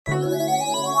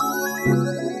Hey,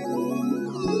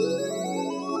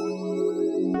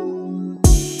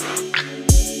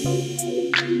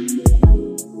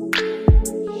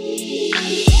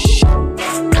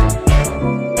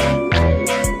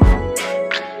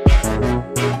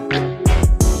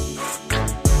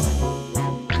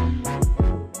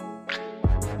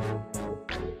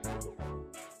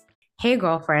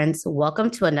 girlfriends, welcome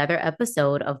to another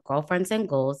episode of Girlfriends and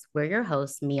Goals. We're your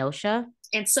hosts, Miosha.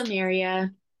 And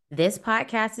Samaria. This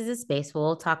podcast is a space where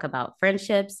we'll talk about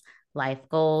friendships, life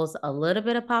goals, a little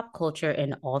bit of pop culture,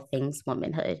 and all things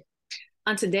womanhood.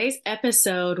 On today's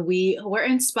episode, we were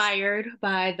inspired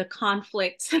by the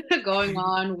conflict going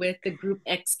on with the group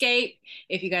Escape,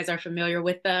 if you guys are familiar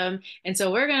with them. And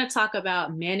so we're going to talk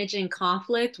about managing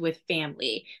conflict with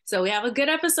family. So we have a good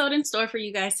episode in store for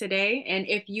you guys today. And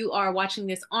if you are watching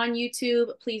this on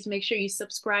YouTube, please make sure you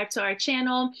subscribe to our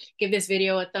channel, give this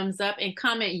video a thumbs up, and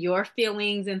comment your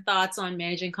feelings and thoughts on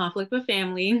managing conflict with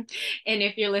family. And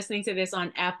if you're listening to this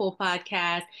on Apple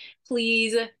Podcasts,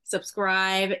 please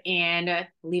subscribe and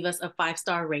leave us a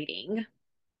 5-star rating.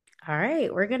 All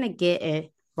right, we're going to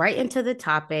get right into the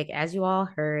topic. As you all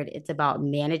heard, it's about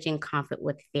managing conflict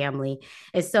with family.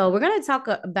 And so we're going to talk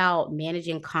about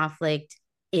managing conflict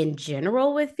in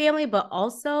general with family, but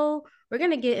also we're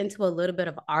going to get into a little bit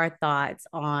of our thoughts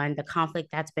on the conflict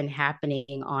that's been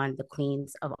happening on the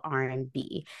Queens of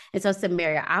R&B. And so,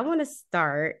 Samaria, I want to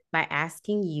start by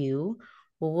asking you,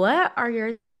 what are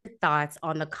your thoughts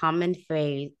on the common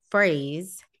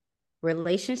phrase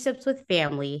relationships with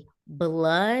family,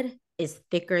 blood is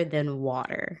thicker than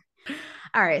water?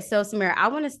 All right, so Samira, I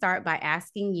want to start by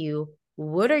asking you,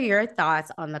 what are your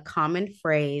thoughts on the common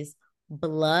phrase,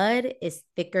 blood is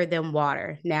thicker than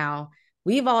water? Now,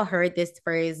 we've all heard this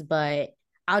phrase, but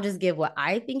I'll just give what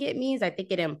I think it means. I think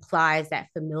it implies that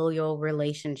familial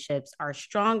relationships are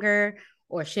stronger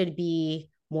or should be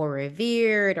more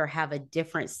revered or have a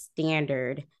different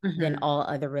standard than all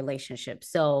other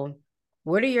relationships. So,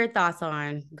 what are your thoughts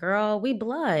on, girl, we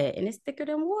blood and it's thicker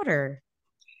than water?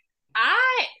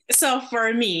 So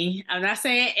for me, I'm not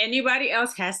saying anybody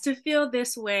else has to feel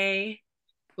this way,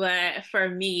 but for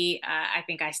me, I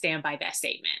think I stand by that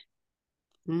statement.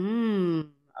 Yeah.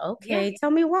 Okay. Tell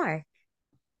me why.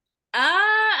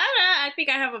 I don't know. I think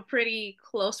I have a pretty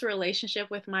close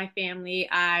relationship with my family.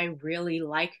 I really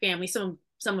like family. Some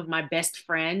of my best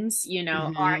friends, are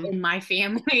Mm-hmm. in my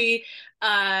family.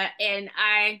 And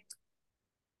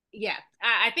yeah,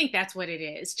 I think that's what it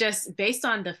is. Just based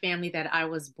on the family that I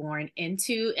was born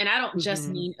into. And I don't just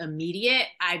Mm-hmm. mean immediate,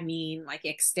 I mean like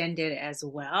extended as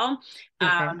well.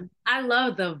 Okay. I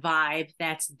love the vibe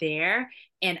that's there.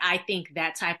 And I think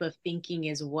that type of thinking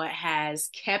is what has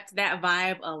kept that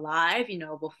vibe alive,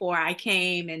 before I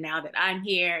came and now that I'm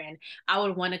here. And I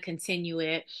would want to continue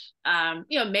it,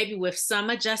 maybe with some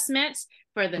adjustments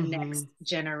for the Mm-hmm. next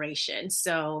generation.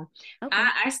 So Okay.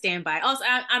 I stand by. Also,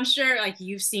 I'm sure like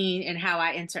you've seen in how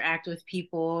I interact with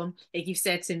people, like you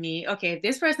said to me, okay, if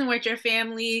this person were your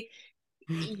family,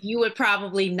 you would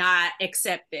probably not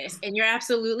accept this. And you're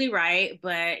absolutely right.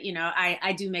 But,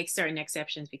 I do make certain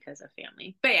exceptions because of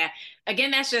family. But yeah,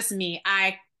 again, that's just me.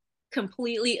 I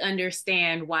completely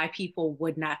understand why people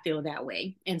would not feel that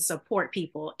way and support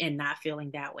people in not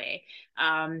feeling that way.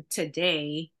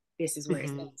 Today, this is where it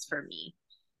Mm-hmm. stands for me.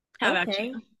 How about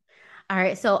Okay. All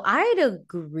right. So I'd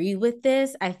agree with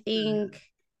this. I you? think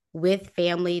with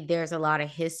family, there's a lot of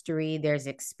history, there's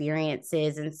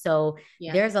experiences. And so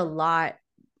Yeah. there's a lot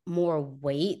more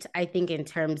weight, I think, in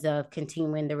terms of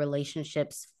continuing the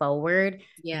relationships forward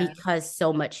Yeah. because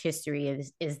so much history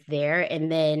is there.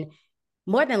 And then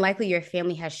more than likely your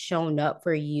family has shown up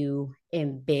for you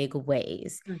in big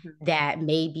ways Mhm. that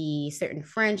maybe certain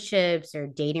friendships or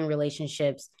dating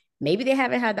relationships, maybe they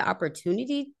haven't had the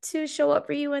opportunity to show up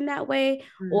for you in that way,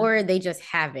 Mhm. or they just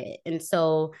haven't. And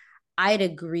so I'd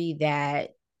agree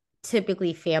that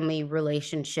typically family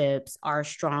relationships are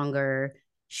stronger,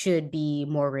 should be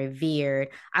more revered.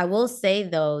 I will say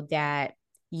though that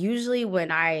usually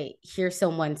when I hear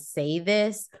someone say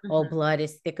this, oh, Mhm. blood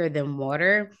is thicker than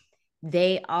water,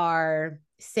 they are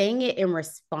saying it in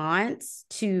response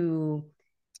to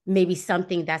maybe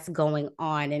something that's going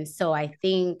on. And so I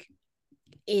think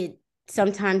it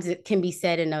sometimes it can be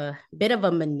said in a bit of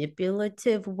a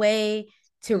manipulative way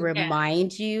to Yeah.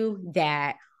 remind you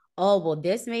that, oh, well,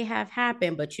 this may have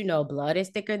happened, but blood is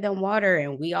thicker than water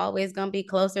and we always gonna be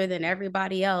closer than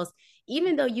everybody else,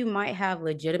 even though you might have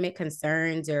legitimate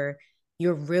concerns or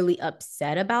you're really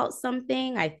upset about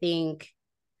something. I think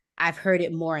I've heard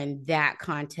it more in that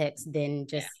context than Yeah.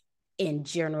 just in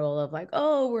general of like,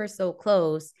 oh, we're so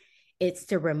close. It's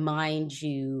to remind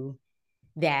you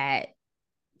that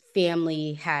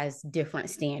family has different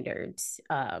standards,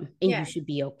 and you Yeah. should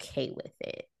be okay with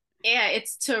it. Yeah,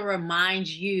 it's to remind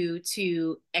you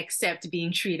to accept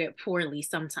being treated poorly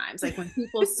sometimes. Like when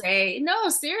people say, no,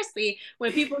 seriously,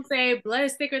 when people say blood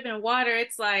is thicker than water,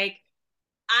 it's like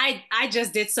I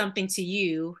just did something to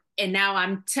you and now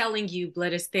I'm telling you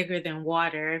blood is thicker than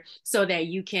water so that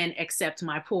you can accept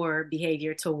my poor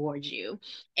behavior towards you.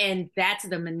 And that's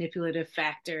the manipulative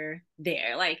factor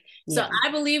there. Like, so Yeah.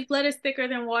 I believe blood is thicker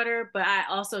than water, but I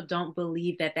also don't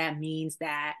believe that that means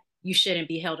that you shouldn't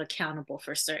be held accountable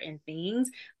for certain things.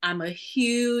 I'm a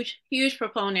huge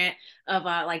proponent of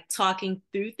like talking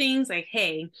through things like,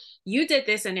 hey, you did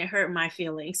this and it hurt my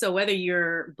feelings. So whether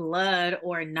you're blood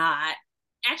or not,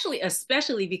 actually,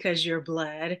 especially because you're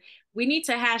blood, we need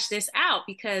to hash this out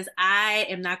because I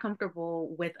am not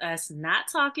comfortable with us not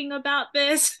talking about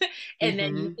this and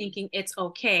then you Hmm. thinking it's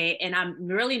okay. And I'm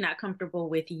really not comfortable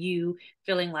with you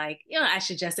feeling like, you know, I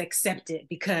should just accept it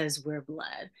because we're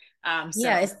blood. So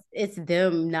Yeah, it's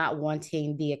them not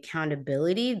wanting the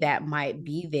accountability that might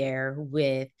be there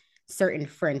with certain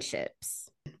friendships.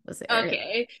 Was there?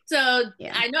 okay. So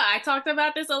Yeah. I know I talked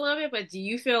about this a little bit, but do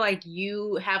you feel like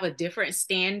you have a different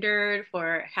standard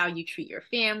for how you treat your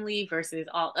family versus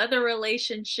all other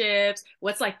relationships?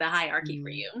 What's like the hierarchy for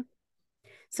Mm. you?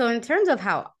 So in terms of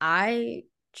how I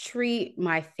treat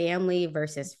my family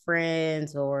versus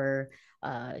friends or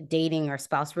dating or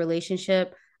spouse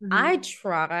relationship, Hmm. I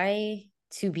try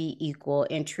to be equal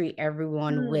and treat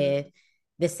everyone Mm, with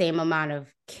the same amount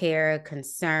of care,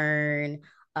 concern,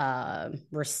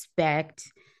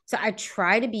 respect. So I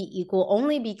try to be equal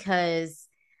only because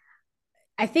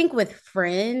I think with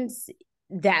friends,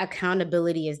 that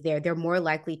accountability is there. They're more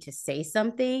likely to say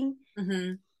something,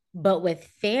 hmm. but with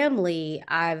family,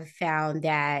 I've found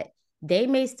that they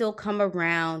may still come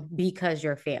around because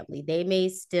you're family. They may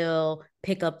still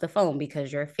pick up the phone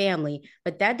because you're family,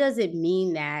 but that doesn't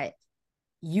mean that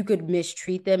you could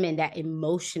mistreat them and that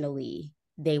emotionally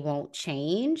they won't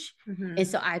change. And Hmm.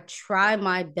 so I try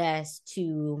my best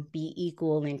to be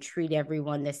equal and treat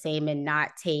everyone the same and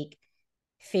not take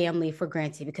family for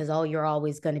granted because oh you're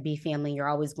always going to be family, you're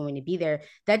always going to be there.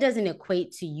 That doesn't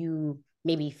equate to you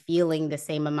maybe feeling the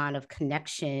same amount of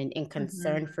connection and Hmm.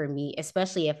 concern for me,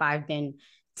 especially if I've been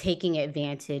taking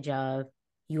advantage of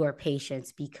your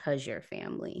patience because you're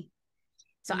family.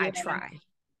 So I Yeah, try.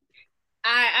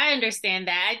 I understand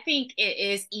that. I think it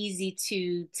is easy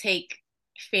to take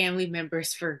family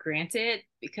members for granted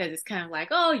because it's kind of like,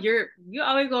 oh, you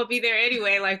always gonna be there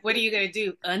anyway. Like, what are you gonna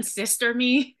do? Unsister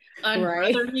me,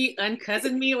 Right. unbrother me,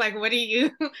 uncousin me? Like, what are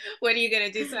you what are you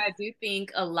gonna do? So I do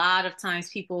think a lot of times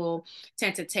people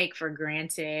tend to take for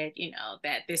granted, you know,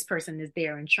 that this person is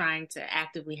there and trying to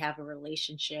actively have a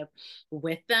relationship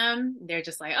with them. They're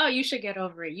just like, oh, you should get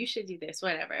over it. You should do this,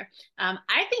 whatever.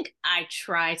 I think I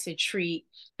try to treat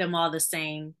them all the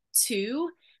same too,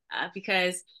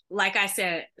 because, like I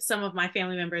said, some of my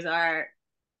family members are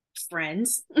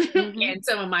friends, Mm-hmm. and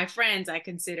some of my friends I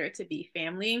consider to be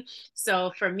family.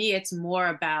 So for me, it's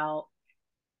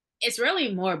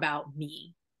really more about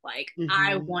me. Like,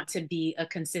 I Mm-hmm. want to be a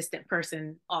consistent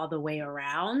person all the way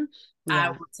around. I Yeah.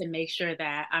 want to make sure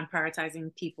that I'm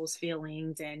prioritizing people's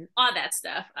feelings and all that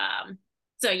stuff.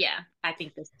 So yeah, I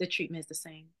think the treatment is the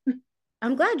same.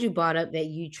 I'm glad you brought up that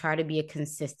you try to be a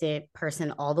consistent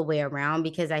person all the way around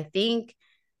because I think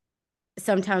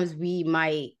sometimes we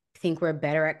might think we're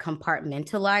better at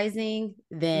compartmentalizing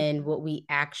than what we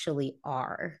actually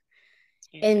are.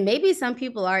 Yeah. And maybe some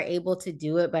people are able to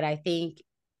do it, but I think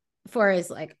for as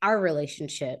like our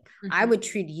relationship, I Mhm. would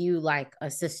treat you like a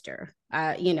sister,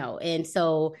 and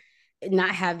so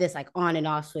not have this like on and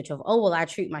off switch of, oh, well, I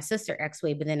treat my sister X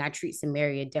way, but then I treat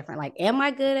Samaria different. Like, am I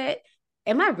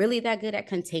really that good at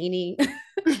containing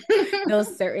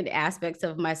those certain aspects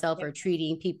of myself Yeah. or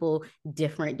treating people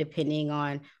different depending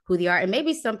on who they are? And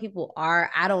maybe some people are.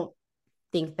 I don't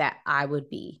think that I would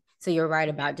be. So you're right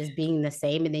about just being the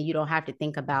same. And then you don't have to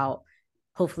think about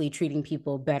hopefully treating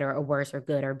people better or worse or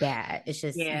good or bad. It's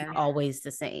just Yeah. you're always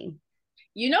the same.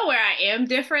 You know where I am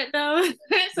different though?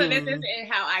 So this Mm,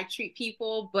 isn't how I treat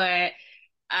people, but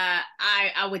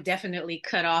I would definitely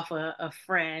cut off a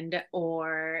friend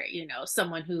or, you know,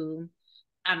 someone who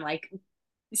I'm like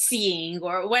seeing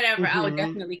or whatever. I would mm-hmm,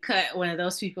 definitely cut one of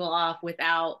those people off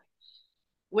without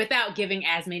giving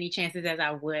as many chances as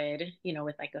I would, you know,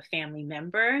 with like a family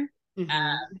member.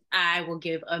 mm-hmm, I will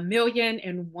give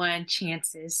 1,000,001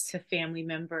 chances to family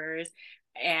members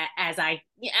as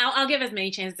I'll give as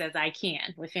many chances as I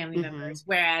can with family mm-hmm, members.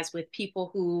 Whereas with people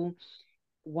who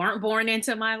weren't born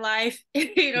into my life,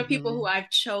 you know, people who mm-hmm, I've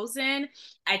chosen,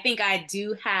 I think I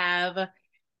do have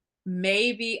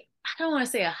maybe I don't want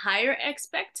to say a higher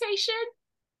expectation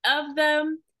of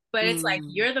them, but it's like Mm,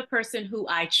 you're the person who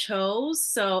I chose.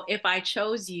 So if I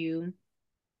chose you,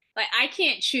 like I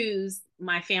can't choose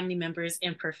my family members'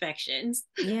 imperfections,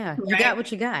 yeah, you got right?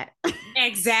 what you got.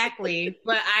 Exactly.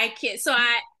 But I can't, so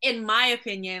in my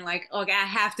opinion, like, okay, I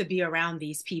have to be around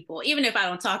these people. Even if I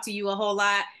don't talk to you a whole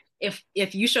lot,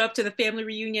 if you show up to the family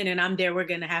reunion and I'm there, we're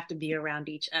gonna have to be around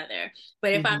each other.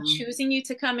 But if I'm Hmm. choosing you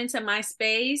to come into my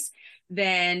space,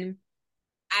 then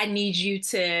I need you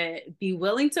to be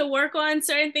willing to work on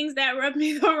certain things that rub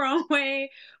me the wrong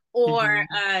way or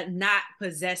Hmm. not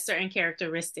possess certain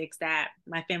characteristics that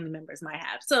my family members might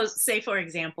have. So, say, for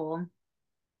example,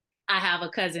 I have a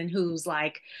cousin who's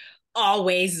like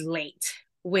always late,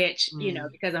 which,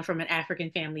 Mm, because I'm from an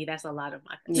African family, that's a lot of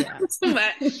my yeah. cousins.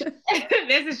 But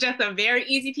this is just a very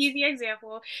easy peasy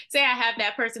example. Say I have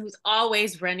that person who's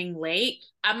always running late.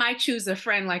 I might choose a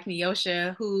friend like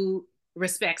Neosha who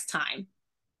respects time,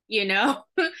 you know?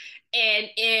 And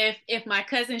if my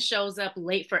cousin shows up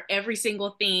late for every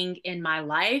single thing in my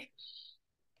life,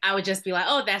 I would just be like,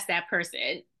 oh, that's that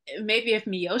person. Maybe if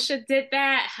Miyosha did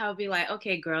that, I'll be like,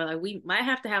 okay, girl, like, we might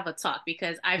have to have a talk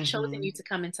because I've chosen you Hmm. to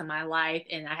come into my life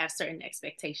and I have certain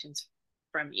expectations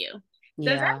from you.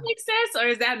 Does that Yeah. make sense? Or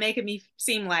is that making me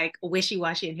seem like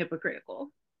wishy-washy and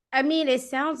hypocritical? I mean, it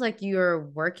sounds like you're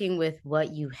working with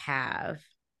what you have.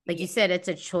 Like Yeah. you said, it's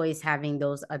a choice having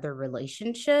those other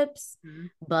relationships, Mhm.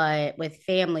 but with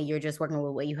family, you're just working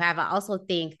with what you have. I also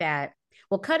think that,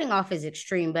 well, cutting off is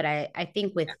extreme, but I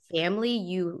think with family,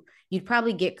 you'd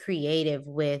probably get creative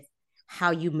with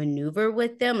how you maneuver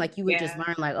with them. Like you would just Yeah.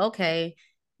 learn, like, okay,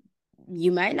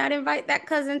 you might not invite that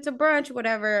cousin to brunch,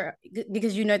 whatever,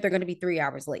 because you know they're going to be 3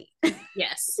 hours late.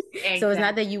 Yes, So it's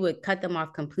not that you exactly. would cut them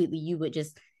off completely. You would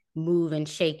just move and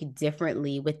shake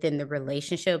differently within the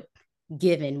relationship,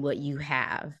 given what you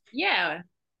have. Yeah.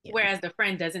 Yeah. Whereas the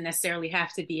friend doesn't necessarily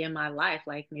have to be in my life.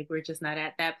 Like maybe we're just not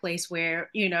at that place where,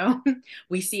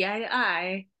 we see eye to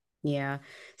eye. Yeah.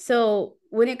 So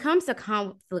when it comes to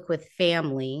conflict with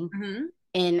family, Hmm.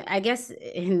 and I guess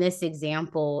in this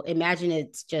example, imagine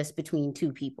it's just between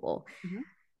two people. Hmm.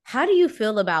 How do you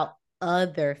feel about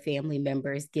other family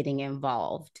members getting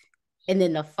involved? And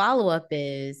then the follow up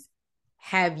is,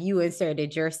 have you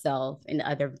inserted yourself in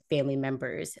other family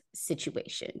members'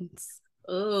 situations?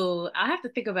 Oh, I have to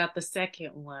think about the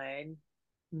second one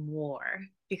more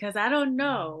because I don't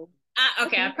know.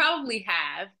 Okay, I Okay. probably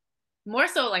have more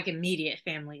so like immediate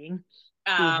family.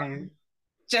 Um, Okay.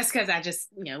 just because I just,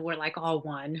 we're like all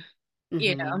one,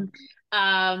 you Mm-hmm. know.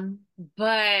 Um,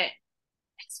 but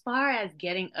as far as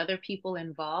getting other people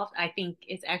involved, I think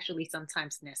it's actually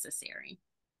sometimes necessary.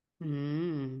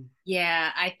 Mm.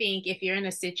 Yeah, I think if you're in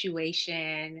a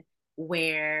situation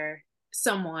where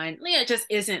someone, just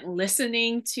isn't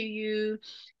listening to you,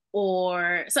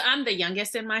 or so I'm the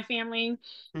youngest in my family.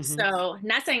 Mm-hmm. So,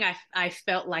 not saying I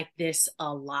felt like this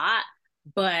a lot,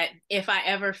 but if I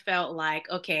ever felt like,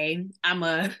 okay, I'm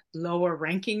a lower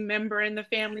ranking member in the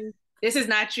family, this is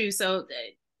not true. So,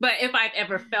 but if I've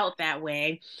ever felt that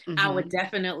way, I would Mm-hmm.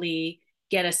 definitely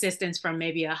get assistance from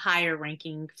maybe a higher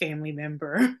ranking family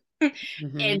member and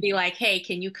Mm-hmm. be like, hey,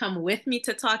 can you come with me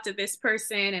to talk to this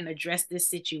person and address this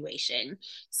situation?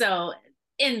 So,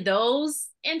 in those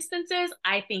instances,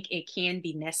 I think it can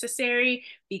be necessary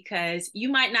because you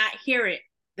might not hear it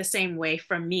the same way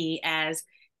from me as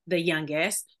the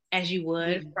youngest as you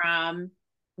would Yeah. from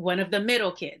one of the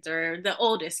middle kids or the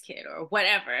oldest kid or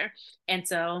whatever. And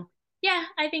so, yeah,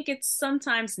 I think it's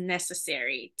sometimes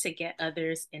necessary to get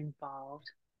others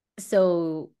involved.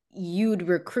 So you'd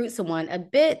recruit someone a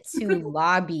bit to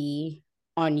lobby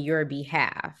on your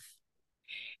behalf.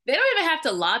 They don't even have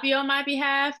to lobby on my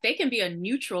behalf. They can be a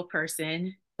neutral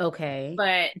person, Okay.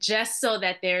 but just so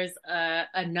that there's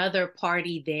another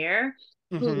party there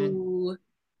Mm-hmm. who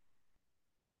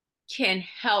can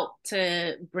help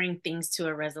to bring things to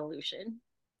a resolution.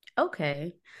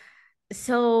 Okay.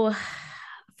 So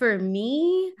for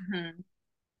me, Hmm.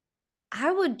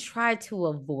 I would try to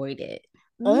avoid it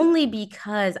Hmm. only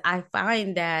because I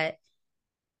find that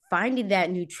finding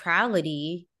that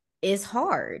neutrality is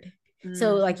hard.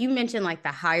 So, Mm. like you mentioned, like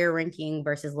the higher ranking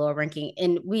versus lower ranking,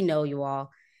 and we know you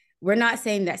all, we're not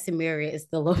saying that Samaria is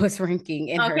the lowest ranking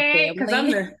in her Okay, because I'm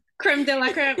family. the creme de la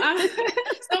creme.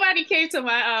 Somebody came to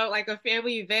my like a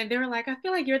family event. They were like, "I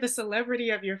feel like you're the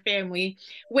celebrity of your family,"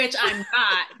 which I'm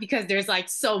not because there's like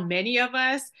so many of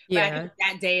us. But I think Yeah.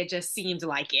 that day it just seemed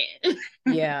like it.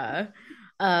 Yeah.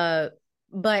 Uh,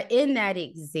 but in that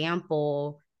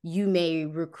example, you may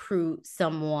recruit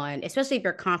someone, especially if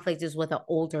your conflict is with an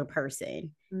older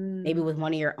person, maybe Mm, with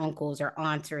one of your uncles or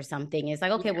aunts or something. It's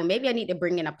like, okay, yeah. well, maybe I need to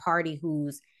bring in a party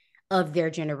who's of their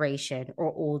generation or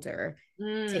older to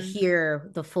Mm, hear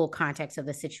the full context of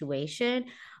the situation.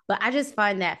 But I just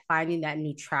find that finding that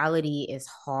neutrality is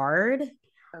hard.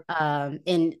 okay.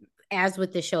 And as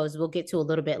with the shows, we'll get to a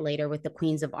little bit later with the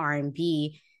Queens of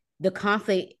R&B, the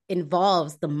conflict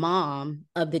involves the mom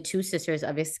of the two sisters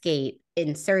of Escape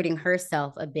inserting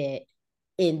herself a bit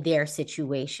in their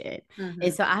situation. And Hmm.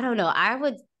 so I don't know, I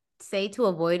would say to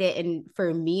avoid it. And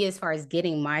for me, as far as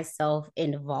getting myself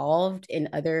involved in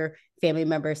other family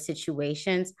member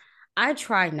situations, I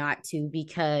try not to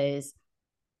because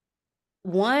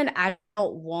one, I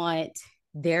don't want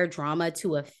their drama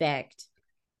to affect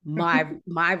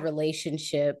my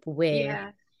relationship with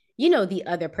Yeah. the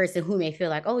other person who may feel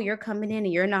like, oh, you're coming in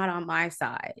and you're not on my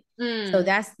side. So Mm,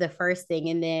 that's the first thing.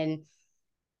 And then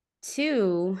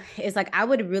two is like I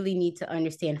would really need to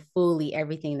understand fully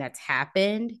everything that's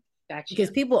happened got you. because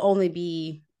people only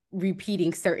be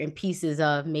repeating certain pieces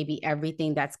of maybe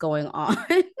everything that's going on.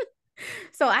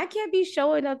 So I can't be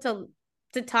showing up to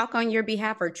talk on your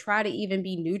behalf or try to even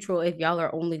be neutral if y'all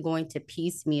are only going to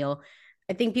piecemeal.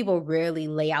 I think people rarely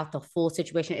lay out the full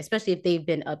situation, especially if they've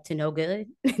been up to no good.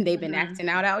 They've been Hmm. acting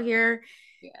out here.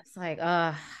 It's Yes. like,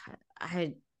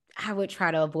 I I would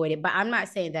try to avoid it, but I'm not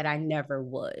saying that I never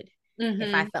would.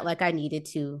 If I Hmm. felt like I needed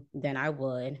to, then I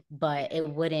would, Yeah. but it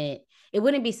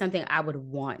wouldn't be something I would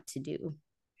want to do.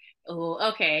 Oh,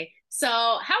 okay. So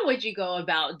how would you go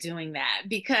about doing that?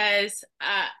 Because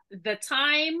the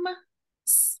time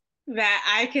that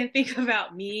I can think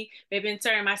about me, maybe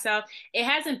inserting myself, it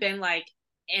hasn't been like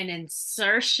an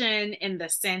insertion in the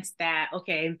sense that,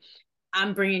 okay,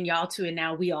 I'm bringing y'all to it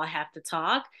now. We all have to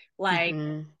talk. Like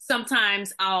Mm-hmm.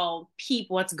 sometimes I'll peep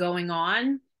what's going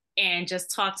on and just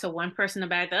talk to one person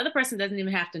about it. The other person doesn't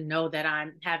even have to know that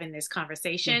I'm having this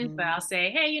conversation, but Mm-hmm. I'll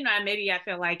say, hey, maybe I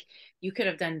feel like you could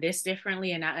have done this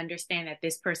differently. And I understand that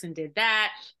this person did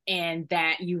that and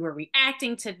that you were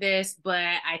reacting to this, but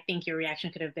I think your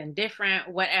reaction could have been different,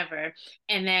 whatever.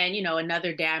 And then,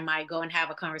 another day I might go and have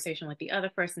a conversation with the other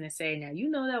person and say, now,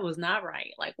 that was not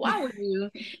right. Like, why would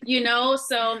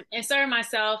so insert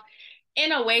myself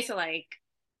in a way to like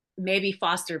maybe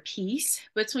foster peace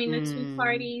between the two Mm.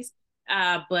 parties.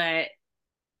 But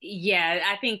yeah,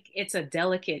 I think it's a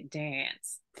delicate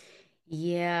dance.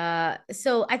 Yeah.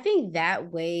 So I think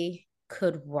that way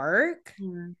could work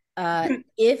Mm.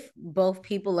 if both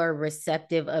people are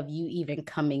receptive of you even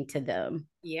coming to them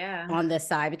Yeah. on the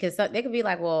side, because they could be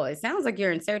like, well, it sounds like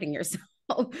you're inserting yourself.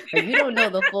 Like you don't know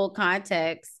the full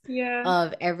context Yeah.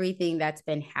 of everything that's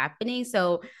been happening.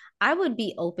 So I would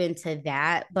be open to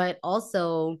that. But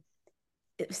also,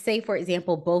 say, for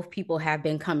example, both people have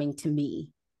been coming to me,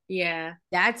 Yeah.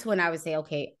 that's when I would say,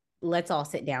 okay, let's all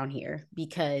sit down here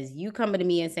because you coming to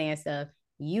me and saying stuff,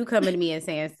 you coming to me and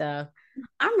saying stuff.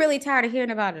 I'm really tired of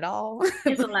hearing about it all.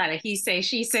 There's a lot of he say,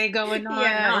 she say going on,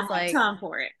 and Yeah, I it's don't have like time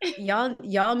for it.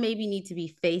 y'all maybe need to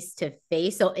be face to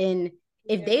face. So if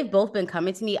Yeah. they've both been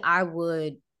coming to me, I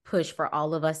would push for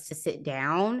all of us to sit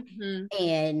down. Hmm.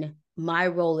 And my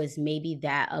role is maybe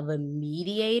that of a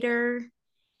mediator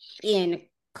in Gotcha.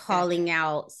 calling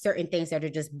out certain things that are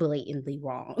just blatantly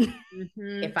wrong.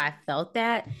 Hmm. If I felt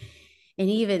that. And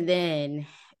even then,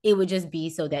 it would just be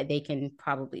so that they can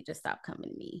probably just stop coming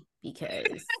to me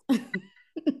because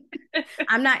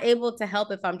I'm not able to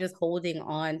help if I'm just holding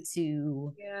on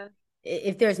to Yeah.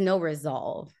 if there's no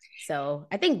resolve. So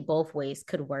I think both ways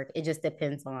could work. It just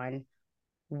depends on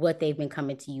what they've been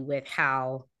coming to you with,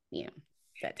 how,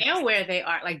 that type of And stuff. where they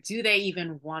are, like, do they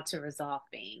even want to resolve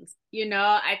things?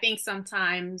 I think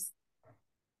sometimes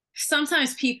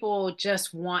people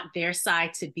just want their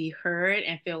side to be heard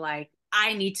and feel like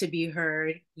I need to be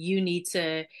heard. You need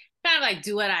to kind of like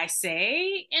do what I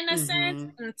say in a sense. Mm-hmm.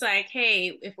 And it's like,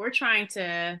 hey, if we're trying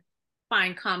to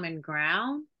find common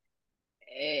ground,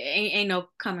 ain't no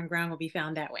common ground will be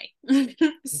found that way.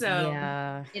 So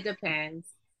Yeah. it depends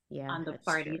Yeah, on the that's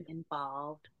parties true.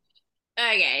 involved.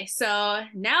 Okay, so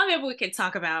now maybe we can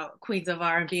talk about Queens of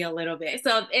R&B a little bit.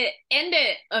 So it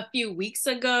ended a few weeks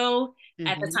ago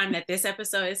at the Mm-hmm. time that this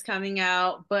episode is coming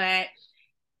out, but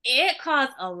it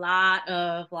caused a lot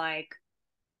of like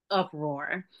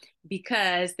uproar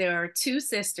because there are two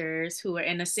sisters who were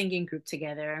in a singing group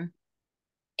together.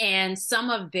 And some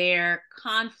of their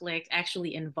conflict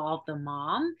actually involved the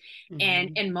mom. And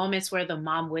Mm-hmm. in moments where the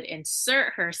mom would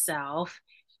insert herself,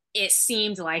 it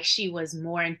seemed like she was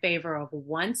more in favor of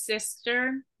one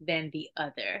sister than the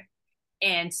other.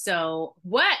 And so,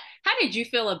 how did you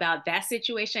feel about that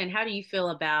situation? How do you feel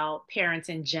about parents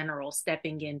in general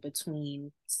stepping in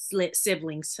between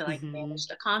siblings to like Mm-hmm. manage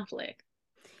the conflict?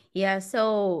 Yeah,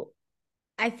 so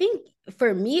I think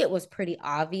for me, it was pretty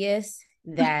obvious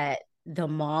that the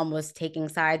mom was taking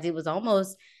sides. It was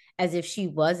almost as if she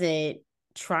wasn't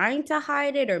trying to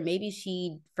hide it, or maybe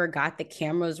she forgot the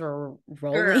cameras were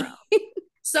rolling. Girl,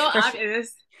 so or she,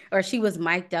 obvious. or she was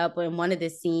mic'd up in one of the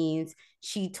scenes.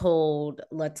 She told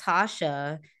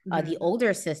Latasha, the Mhm.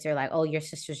 older sister, like, "Oh, your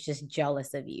sister's just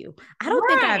jealous of you." I don't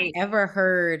think I've Right. ever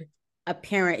heard a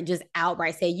parent just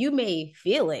outright say, "You may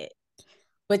feel it,"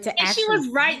 but to And she actually was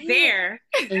right say it, there.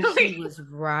 and she like, was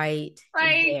right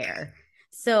like there.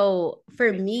 So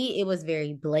for me, it was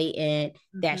very blatant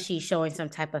that she's mhm, showing some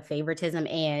type of favoritism.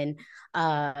 And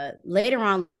later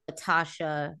on,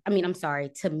 I'm sorry,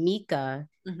 Tamika,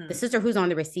 the mhm. sister who's on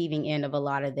the receiving end of a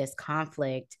lot of this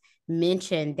conflict,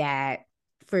 mentioned that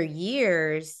for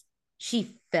years she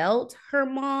felt her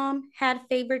mom had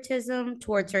favoritism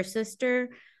towards her sister,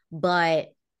 but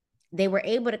they were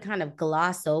able to kind of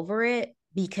gloss over it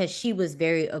because she was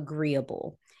very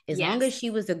agreeable. As long as Yes. she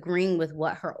was agreeing with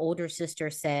what her older sister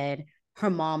said, her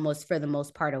mom was for the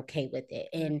most part okay with it.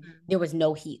 And Mhm. there was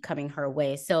no heat coming her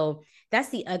way. So that's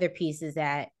the other piece, is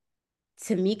that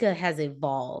Tamika has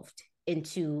evolved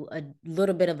into a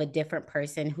little bit of a different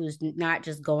person who's not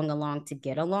just going along to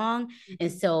get along.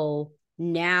 And Mhm. so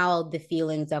now the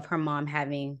feelings of her mom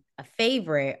having a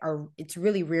favorite are, it's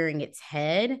really rearing its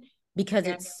head because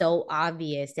Yeah. it's so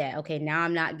obvious that, okay, now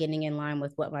I'm not getting in line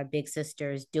with what my big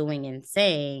sister is doing and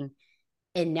saying,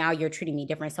 and now you're treating me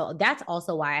different. So that's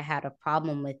also why I had a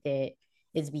problem with it,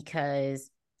 is because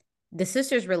the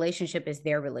sisters' relationship is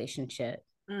their relationship.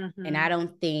 And I Mhm.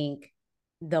 don't think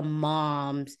the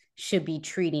moms should be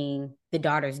treating the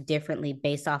daughters differently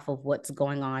based off of what's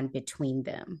going on between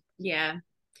them. Yeah.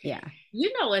 Yeah.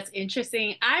 You know what's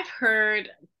interesting? I've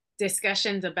heard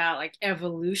discussions about like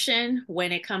evolution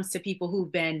when it comes to people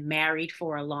who've been married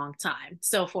for a long time.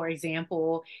 So, for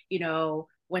example,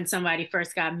 when somebody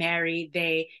first got married,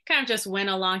 they kind of just went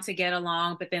along to get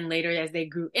along, but then later, as they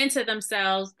grew into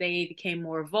themselves, they became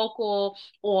more vocal,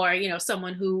 or,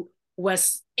 someone who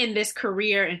was in this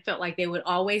career and felt like they would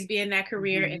always be in that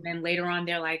career. And Mm-hmm. then later on,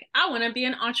 they're like, I want to be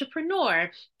an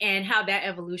entrepreneur, and how that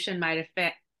evolution might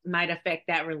affect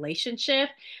that relationship.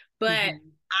 But Mm-hmm.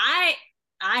 I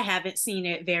I haven't seen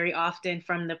it very often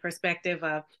from the perspective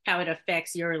of how it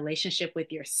affects your relationship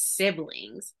with your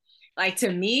siblings. Like,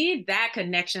 to me, that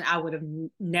connection I would have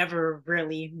never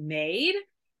really made,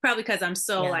 probably because I'm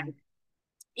so like,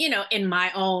 Yeah. in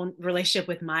my own relationship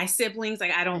with my siblings,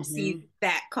 like I don't see Mm-hmm.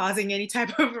 that causing any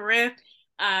type of rift.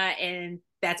 And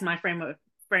that's my frame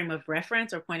of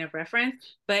reference or point of reference.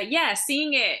 But yeah,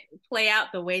 seeing it play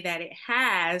out the way that it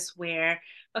has, where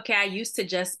okay, I used to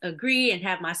just agree and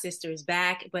have my sister's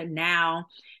back, but now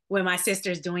when my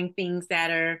sister's doing things that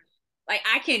are like,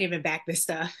 I can't even back this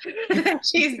stuff that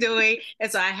she's doing, and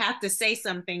so I have to say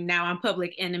something. Now I'm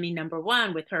public enemy number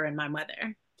one with her and my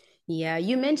mother. Yeah.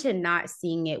 You mentioned not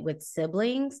seeing it with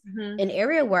siblings. Mm-hmm. An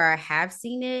area where I have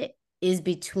seen it is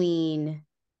between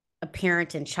a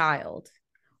parent and child,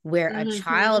 where a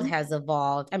child Mm-hmm. has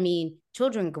evolved. I mean,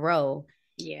 children grow,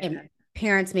 Yeah. and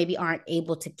parents maybe aren't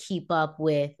able to keep up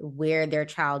with where their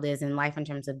child is in life in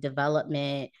terms of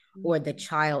development, or the Mhm.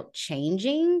 child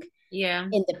changing. Yeah.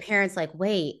 And the parents like,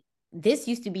 wait, this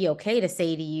used to be okay to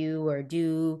say to you or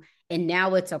do, and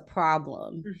now it's a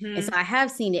problem. And so Hmm. I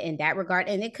have seen it in that regard,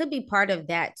 and it could be part of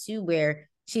that too, where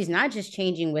she's not just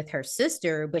changing with her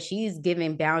sister, but she's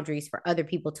giving boundaries for other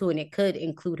people too, and it could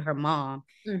include her mom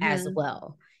as Hmm.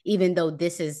 well, even though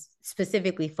this is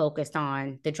specifically focused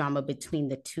on the drama between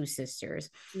the two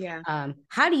sisters. Yeah.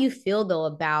 How do you feel though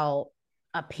about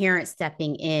a parent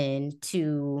stepping in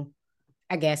to,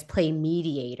 I guess, play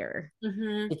mediator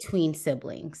Hmm. between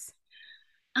siblings?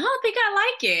 I don't think I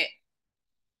like it.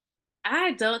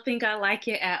 I don't think I like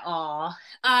it at all.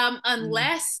 Mm.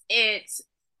 Unless it's,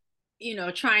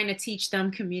 trying to teach them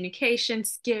communication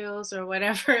skills or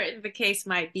whatever the case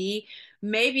might be,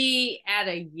 maybe at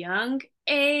a young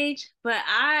age, but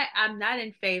I'm not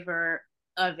in favor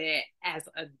of it as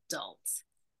adults,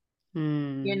 you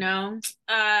Hmm. know?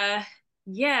 Uh,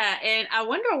 yeah, and I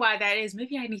wonder why that is.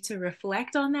 Maybe I need to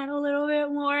reflect on that a little bit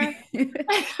more.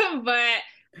 But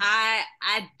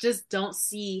I just don't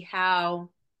see how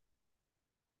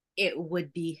it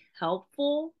would be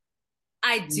helpful.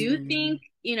 I do Hmm. think,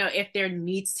 if there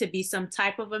needs to be some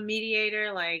type of a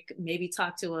mediator, like maybe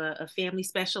talk to a family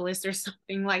specialist or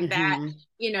something like that. Hmm.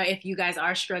 If you guys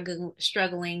are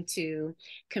struggling to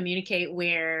communicate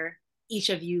where each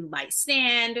of you might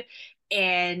stand,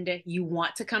 and you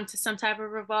want to come to some type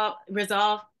of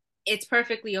resolve, it's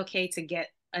perfectly okay to get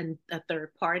a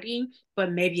third party,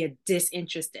 but maybe a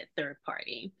disinterested third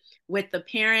party. With the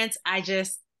parents,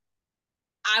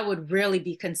 I would really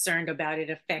be concerned about it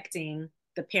affecting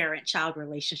the parent-child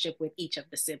relationship with each of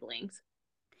the siblings.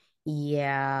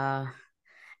 Yeah.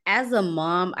 As a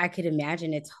mom, I could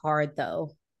imagine it's hard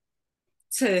though.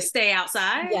 To stay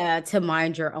outside? Yeah, to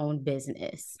mind your own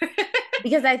business.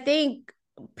 Because I think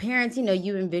parents,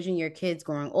 you envision your kids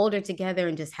growing older together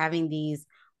and just having these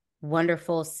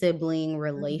wonderful sibling Mhm.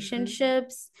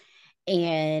 relationships.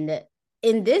 And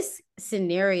in this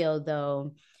scenario,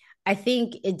 though, I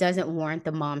think it doesn't warrant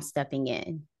the mom stepping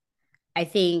in. I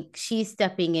think she's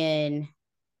stepping in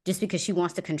just because she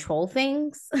wants to control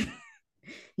things,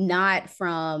 not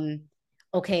from,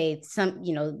 okay,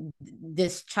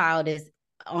 this child is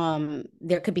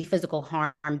there could be physical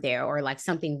harm there or like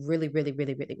something really really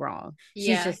really really wrong. She's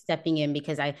Yeah. just stepping in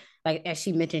because I like as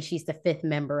she mentioned she's the fifth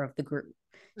member of the group.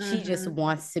 She just Hmm.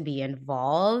 wants to be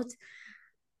involved.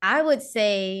 I would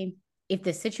say if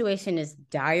the situation is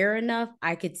dire enough,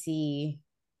 I could see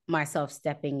myself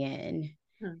stepping in,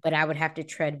 but I would have to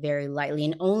tread very lightly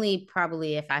and only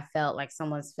probably if I felt like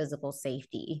someone's physical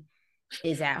safety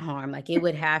is at harm. Like it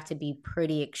would have to be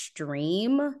pretty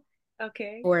extreme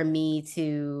Okay. for me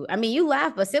to, I mean, you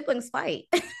laugh, but siblings fight.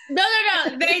 No,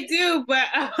 no, no, they do, but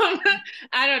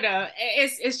I don't know.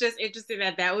 It's just interesting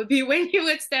that that would be when you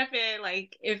would step in,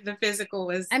 like if the physical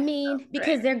was I mean, right.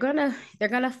 because they're gonna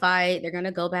fight, they're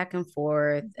gonna go back and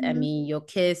forth. I Mhm. mean, you'll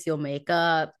kiss, you'll make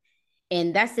up.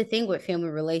 And that's the thing with family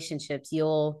relationships.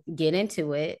 You'll get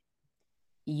into it.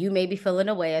 You may be feeling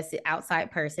away as the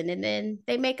outside person, and then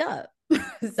they make up.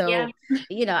 Yeah. So,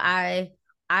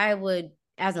 I would,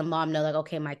 as a mom, know like,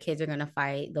 okay, my kids are gonna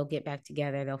fight. They'll get back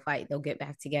together. They'll fight. They'll get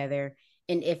back together.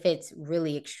 And if it's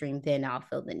really extreme, then I'll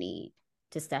feel the need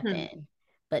to step Hmm. in,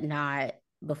 but not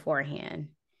beforehand.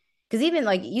 Because even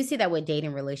like you see that with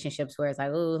dating relationships, where it's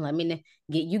like, oh, let me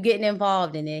get you getting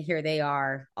involved, and then here they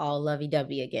are, all lovey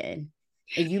dovey again,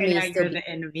 and you And may now still you're be, the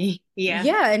enemy. Yeah.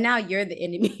 yeah, and now you're the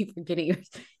enemy for getting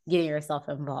yourself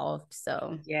involved.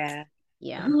 So Yeah.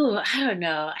 yeah. Ooh, I don't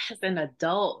know. As an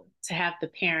adult, to have the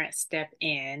parent step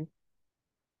in,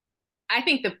 I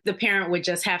think the parent would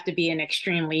just have to be an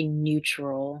extremely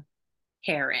neutral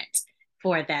parent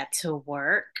for that to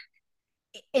work.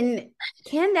 And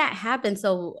can that happen?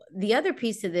 So the other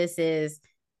piece of this is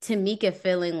Tamika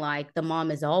feeling like the mom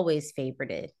is always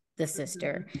favorited the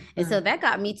sister. And so Mhm. that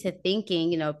got me to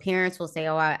thinking, parents will say,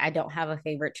 oh, I don't have a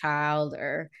favorite child,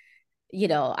 or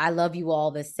I love you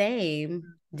all the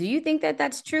same. Do you think that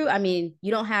that's true? I mean, you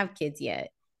don't have kids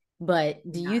yet, but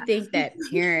do you Not. think that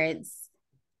parents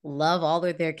love all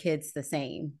of their kids the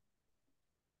same?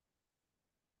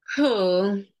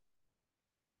 Cool.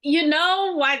 You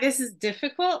know why this is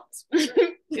difficult?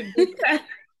 because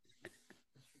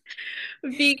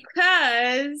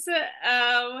because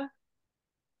um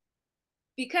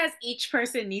because each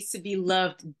person needs to be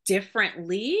loved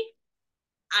differently.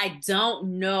 I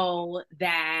don't know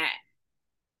that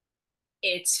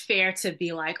it's fair to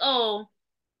be like, oh,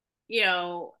 you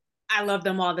know, I love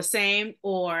them all the same,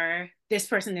 or this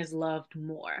person is loved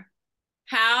more.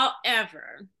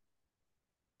 However,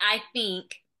 I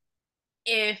think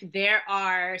if there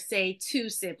are, say, two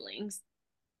siblings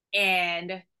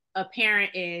and a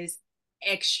parent is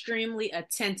extremely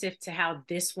attentive to how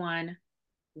this one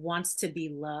wants to be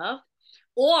loved,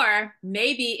 or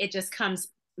maybe it just comes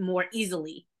more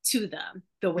easily to them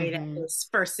the way that Mm-hmm. this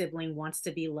first sibling wants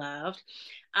to be loved.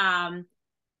 Um,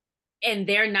 and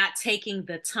they're not taking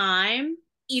the time,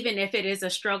 even if it is a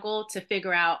struggle, to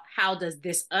figure out how does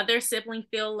this other sibling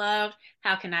feel loved,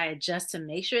 how can I adjust to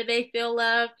make sure they feel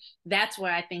loved. That's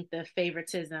where I think the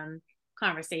favoritism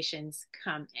conversations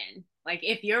come in. Like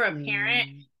if you're a parent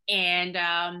Mm-hmm.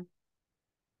 and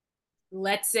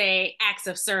let's say acts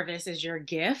of service is your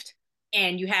gift,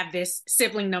 and you have this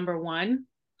sibling number one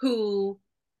who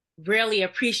really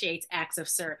appreciates acts of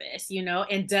service,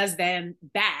 and does them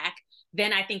back,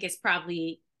 then I think it's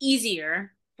probably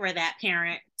easier for that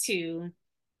parent to,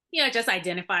 just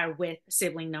identify with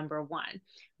sibling number one.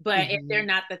 But if they're Mm-hmm.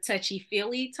 not the touchy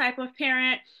feely type of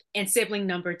parent, and sibling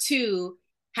number two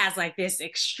has like this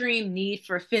extreme need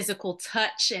for physical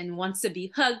touch and wants to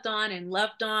be hugged on and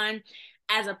loved on,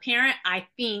 as a parent, I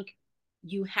think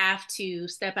you have to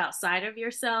step outside of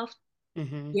yourself,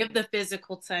 Mm-hmm. give the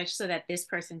physical touch so that this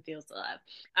person feels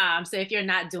love. So if you're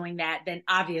not doing that, then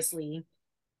obviously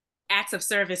acts of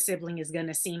service sibling is going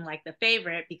to seem like the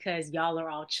favorite because y'all are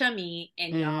all chummy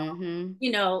and y'all,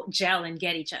 Mm-hmm. gel and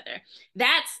get each other.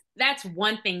 That's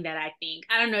one thing that I think.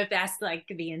 I don't know if that's like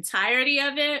the entirety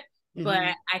of it, but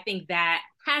Mm-hmm. I think that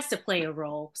has to play a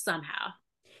role somehow.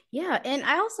 Yeah, and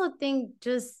I also think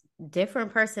just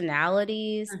different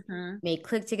personalities Mm-hmm. may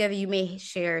click together. You may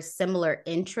share similar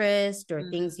interests or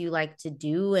things you like to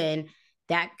do, and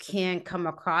that can come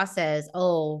across as,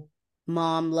 oh,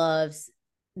 mom loves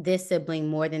this sibling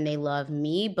more than they love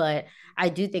me. But I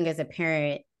do think as a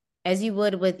parent, as you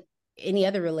would with any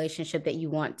other relationship that you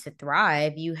want to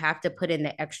thrive, you have to put in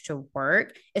the extra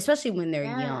work, especially when they're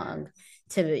young, Yes.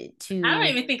 I don't to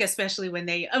even think especially when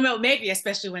they, oh no, maybe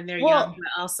especially when they're young, well,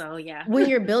 but also, yeah. when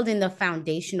you're building the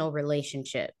foundational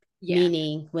relationship, Yeah.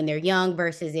 meaning when they're young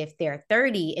versus if they're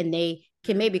 30 and they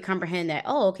can maybe comprehend that,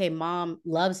 oh, okay, mom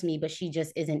loves me, but she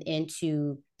just isn't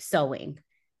into sewing.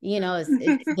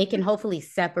 They can hopefully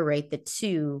separate the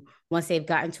two once they've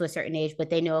gotten to a certain age, but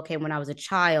they know, okay, when I was a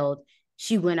child,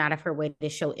 she went out of her way to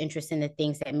show interest in the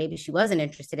things that maybe she wasn't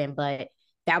interested in, but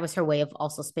that was her way of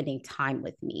also spending time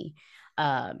with me.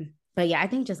 But yeah, I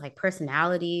think just like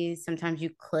personalities, sometimes you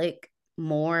click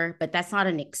more, but that's not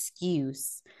an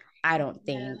excuse, I don't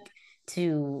Yeah. think,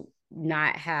 to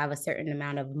not have a certain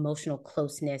amount of emotional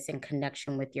closeness and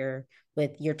connection with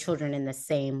your children in the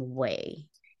same way.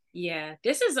 Yeah,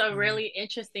 this is a Mm-hmm. really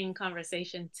interesting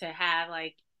conversation to have,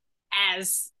 like,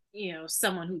 as you know,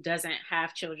 someone who doesn't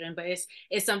have children, but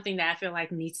it's something that I feel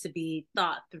like needs to be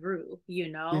thought through, you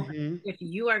know. Mm-hmm. If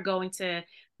you are going to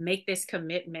make this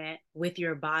commitment with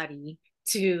your body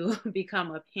to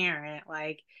become a parent,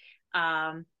 like,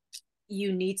 um,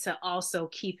 you need to also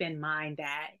keep in mind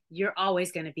that you're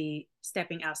always going to be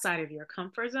stepping outside of your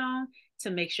comfort zone to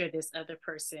make sure this other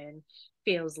person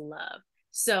feels love.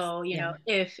 So, you know,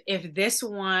 Yeah. if this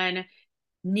one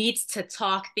needs to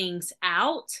talk things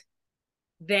out,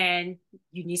 then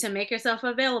you need to make yourself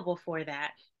available for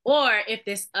that. Or if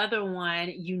this other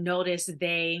one, you notice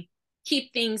they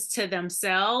keep things to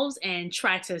themselves and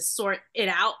try to sort it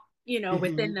out, you know,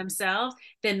 within Mm-hmm. themselves,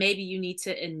 then maybe you need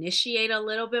to initiate a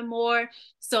little bit more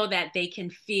so that they can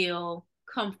feel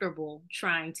comfortable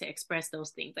trying to express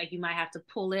those things. Like you might have to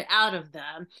pull it out of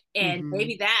them. And Mm-hmm.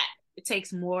 maybe that it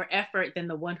takes more effort than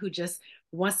the one who just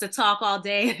wants to talk all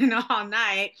day and all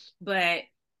night. But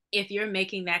if you're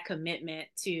making that commitment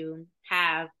to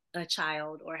have a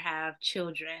child or have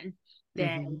children, then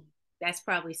Mm-hmm. that's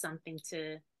probably something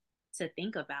to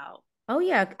think about. Oh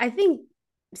yeah, I think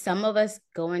some of us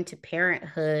go into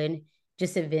parenthood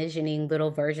just envisioning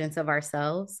little versions of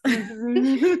ourselves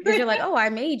Mhm. because you're like, oh, I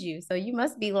made you, so you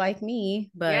must be like me.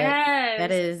 But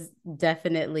that Yes. is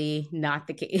definitely not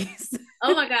the case.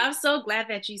 Oh my God, I'm so glad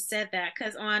that you said that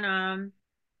because on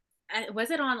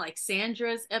was it on like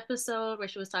Sandra's episode where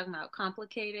she was talking about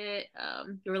complicated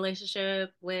your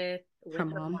relationship Her with her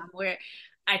mom. mom, where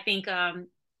I think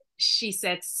she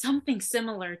said something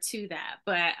similar to that.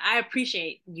 But I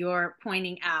appreciate your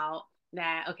pointing out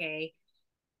that okay,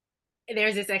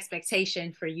 there's this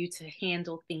expectation for you to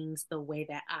handle things the way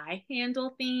that I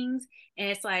handle things. And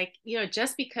it's like, you know,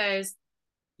 just because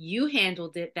you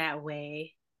handled it that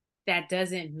way, that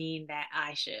doesn't mean that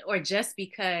I should. Or just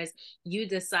because you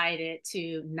decided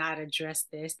to not address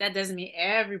this, that doesn't mean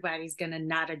everybody's going to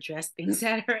not address things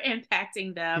that are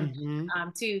impacting them Mm-hmm.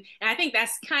 too. And I think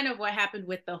that's kind of what happened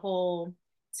with the whole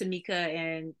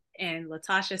Tamika and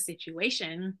Latasha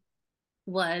situation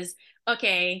was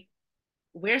okay,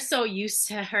 we're so used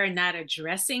to her not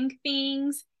addressing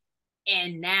things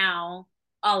and now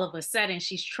all of a sudden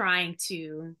she's trying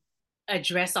to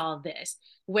address all this,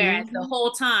 whereas the Mm-hmm.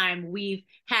 whole time we've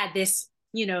had this,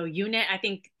 you know, unit. I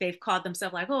think they've called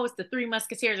themselves like, oh, it's the Three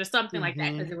Musketeers or something like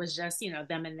that, because Mm-hmm. it was just, you know,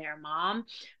 them and their mom.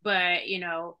 But you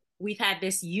know, we've had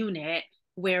this unit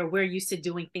where we're used to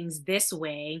doing things this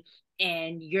way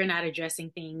and you're not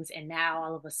addressing things, and now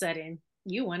all of a sudden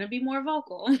you want to be more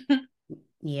vocal.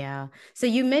 Yeah. So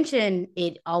you mentioned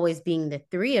it always being the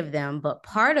three of them, but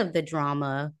part of the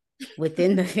drama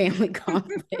within the family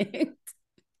conflict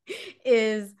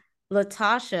is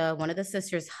Latasha, one of the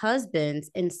sisters'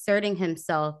 husbands, inserting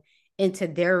himself into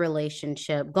their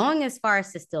relationship, going as far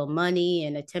as to steal money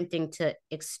and attempting to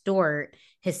extort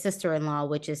his sister in law,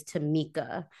 which is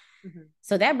Tamika. Mhm.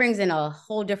 So that brings in a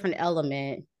whole different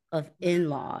element of in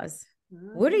laws.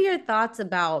 What are Mhm. your thoughts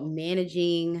about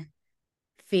managing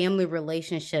family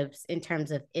relationships in terms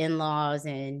of in laws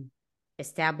and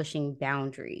establishing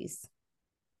boundaries?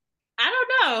 I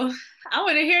don't know. I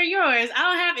want to hear yours. I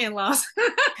don't have in-laws.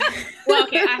 Well,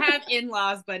 okay, I have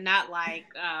in-laws, but not like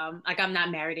I'm not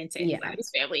married into Yeah.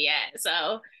 anybody's family yet.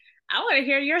 So I want to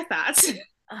hear your thoughts.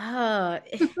 Uh,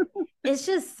 it's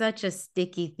just such a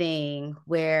sticky thing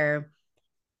where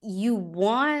you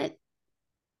want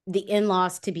the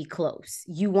in-laws to be close.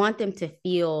 You want them to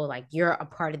feel like you're a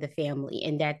part of the family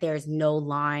and that there's no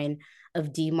line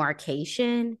of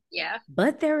demarcation, Yeah.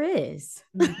 but there is.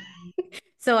 Mhm.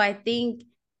 So I think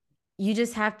you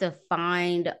just have to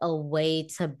find a way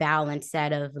to balance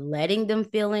that of letting them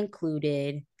feel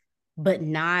included, but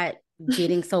not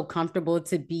getting so comfortable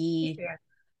to be Yeah.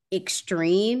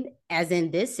 extreme, as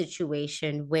in this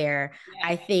situation where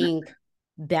I think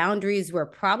boundaries were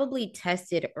probably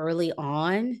tested early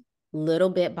on, little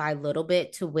bit by little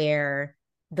bit, to where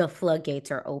the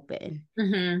floodgates are open.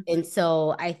 Hmm. And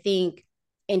so I think,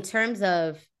 in terms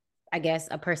of, I guess,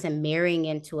 a person marrying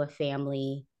into a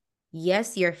family,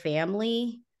 yes, your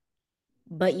family,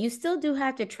 but you still do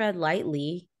have to tread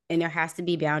lightly, and there has to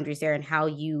be boundaries there in how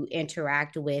you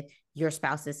interact with your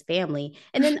spouse's family.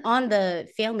 And then on the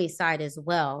family side as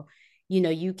well,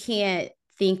 you can't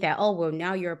think that, oh, well,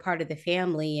 now you're a part of the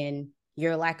family and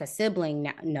you're like a sibling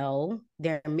now. No,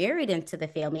 they're married into the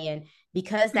family. And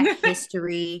because that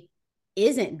history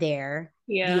isn't there,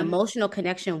 the Yeah. emotional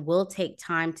connection will take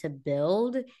time to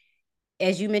build.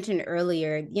 As you mentioned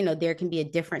earlier, there can be a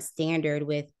different standard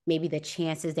with maybe the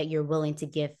chances that you're willing to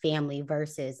give family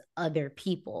versus other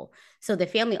people. So the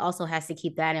family also has to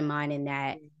keep that in mind, and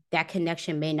that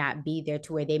connection may not be there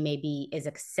to where they may be as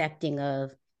accepting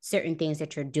of certain things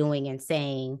that you're doing and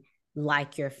saying,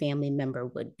 like your family member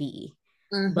would be.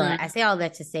 But I Hmm. say all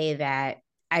that to say that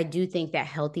I do think that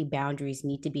healthy boundaries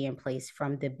need to be in place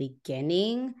from the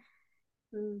beginning,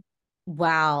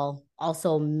 while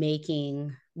also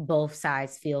making both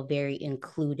sides feel very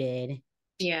included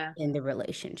Yeah. in the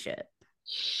relationship.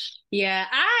 Yeah,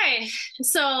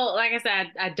 so like I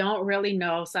said, I don't really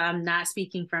know, so I'm not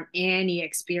speaking from any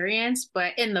experience,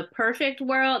 but in the perfect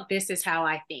world, this is how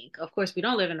I think. Of course, we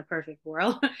don't live in a perfect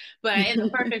world, but in the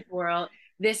perfect world,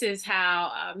 this is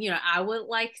how I would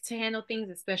like to handle things,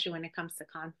 especially when it comes to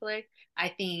conflict. I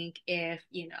think if,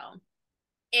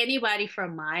 anybody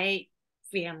from my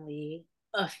family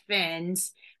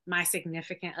offends my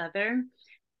significant other,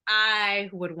 I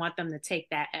would want them to take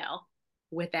that L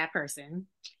with that person,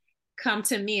 come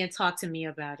to me and talk to me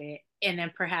about it, and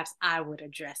then perhaps I would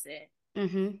address it.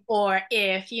 Mm-hmm. Or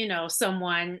if,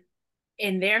 someone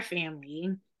in their family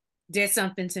did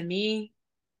something to me,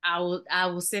 I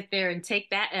will sit there and take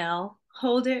that L,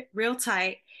 hold it real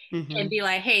tight, and Mm-hmm. be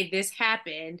like, hey, this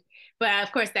happened. But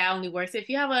of course that only works if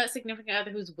you have a significant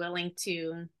other who's willing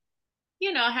to,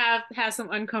 have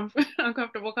some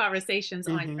uncomfortable conversations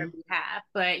on your Mm-hmm. behalf.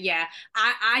 But yeah,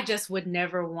 I just would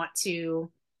never want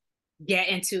to get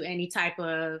into any type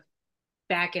of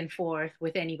back and forth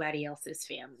with anybody else's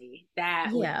family. That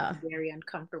would be Yeah. very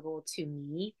uncomfortable to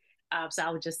me. So I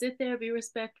would just sit there, be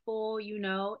respectful,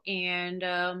 and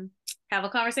have a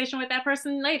conversation with that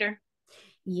person later.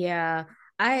 Yeah.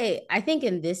 I think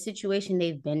in this situation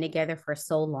they've been together for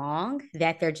so long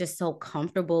that they're just so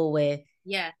comfortable with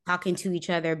Yeah. talking to each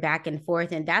other back and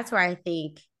forth. And that's where I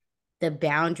think the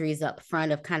boundaries up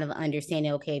front of kind of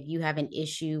understanding, okay, if you have an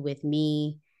issue with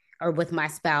me or with my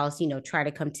spouse, try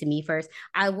to come to me first.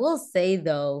 I will say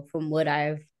though, from what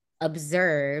I've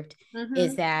observed, is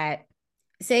Mm-hmm. that,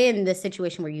 say in the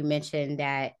situation where you mentioned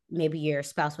that maybe your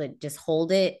spouse would just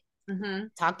hold it, Mm-hmm.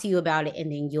 talk to you about it,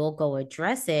 and then you'll go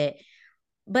address it.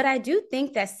 But I do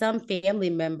think that some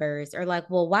family members are like,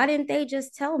 well, why didn't they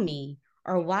just tell me?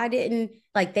 Or why didn't,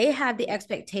 like, they have the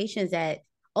expectations that,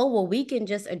 oh, well, we can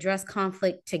just address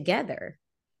conflict together.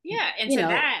 Yeah, and You to know,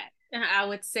 that, I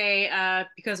would say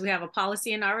because we have a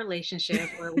policy in our relationship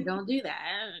where we don't do that.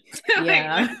 Like,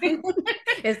 yeah.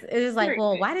 It's like, period.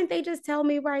 well, why didn't they just tell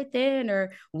me right then?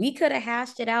 Or we could have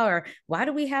hashed it out, or why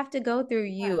do we have to go through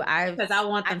you? I've Because I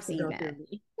want them I've to seen go through that.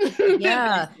 me.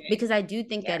 Yeah, Basically. because I do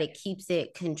think Yeah. that it keeps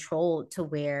it controlled to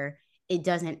where it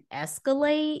doesn't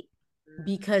escalate,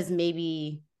 because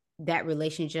maybe that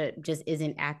relationship just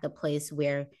isn't at the place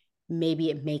where maybe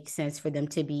it makes sense for them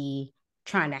to be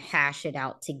trying to hash it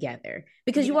out together,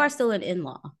 because you Yeah. are still an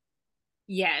in-law.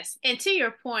 Yes. And to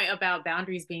your point about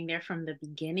boundaries being there from the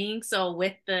beginning. So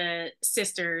with the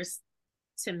sisters,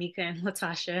 Tamika and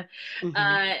Latasha, Mm-hmm.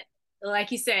 uh,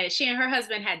 like you said, she and her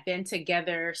husband had been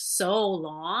together so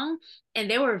long and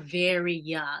they were very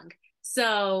young.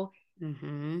 So,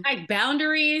 Mm-hmm. like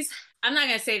boundaries, I'm not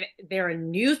going to say that they're a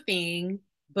new thing,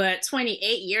 but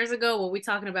 28 years ago, were we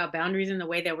talking about boundaries in the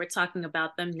way that we're talking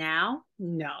about them now?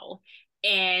 No.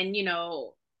 And,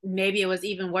 maybe it was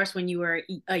even worse when you were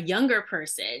a younger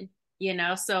person,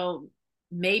 so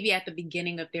maybe at the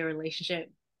beginning of their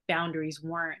relationship, boundaries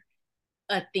weren't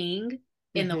a thing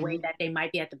in the way Mm-hmm. that they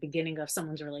might be at the beginning of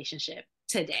someone's relationship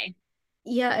today.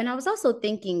 Yeah, and I was also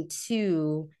thinking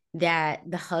too that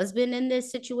the husband in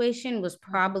this situation was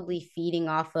probably feeding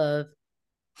off of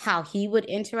how he would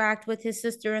interact with his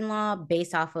sister-in-law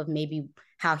based off of maybe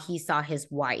how he saw his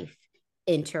wife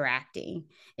interacting.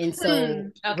 And so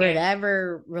Okay.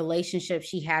 whatever relationship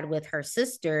she had with her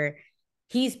sister,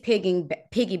 he's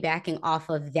piggybacking off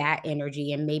of that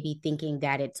energy and maybe thinking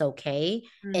that it's okay.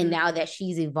 And Mm-hmm. now that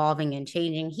she's evolving and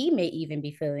changing, he may even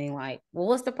be feeling like, well,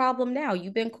 what's the problem now?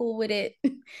 You've been cool with it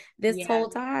this Yeah. whole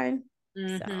time. So,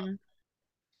 Mm-hmm.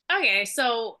 Okay,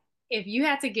 so if you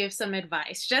had to give some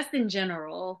advice, just in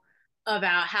general,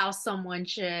 about how someone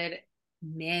should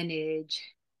manage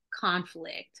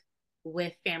conflict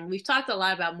with family, we've talked a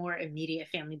lot about more immediate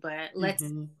family, but let's,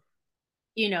 mhm.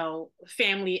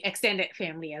 family, extended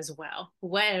family as well.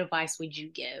 What advice would you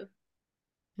give?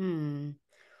 Hmm.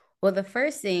 Well, the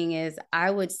first thing is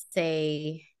I would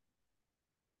say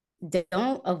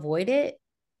don't avoid it,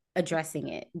 addressing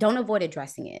it. Don't avoid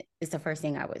addressing it is the first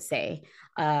thing I would say.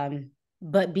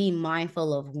 But be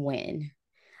mindful of when.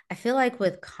 I feel like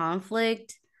with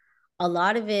conflict, a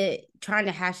lot of it trying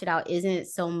to hash it out isn't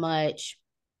so much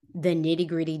the nitty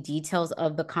gritty details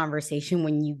of the conversation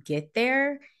when you get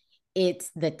there.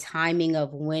 It's the timing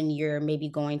of when you're maybe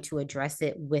going to address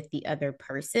it with the other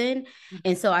person.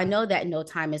 And so I know that no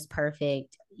time is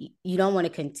perfect. You don't want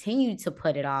to continue to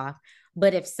put it off.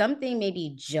 But if something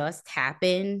maybe just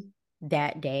happened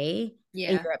that day and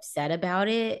Yeah. you're upset about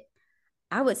it,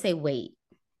 I would say wait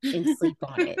and sleep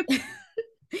on it.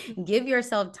 Give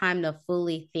yourself time to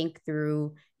fully think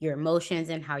through your emotions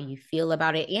and how you feel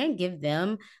about it and give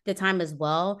them the time as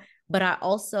well. But I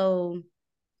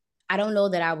don't know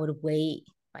that I would wait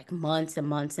like months and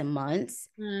months and months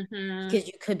Mm-hmm. because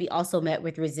you could be also met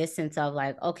with resistance of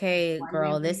like, okay, Why didn't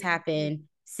girl, this happened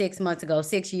 6 months ago,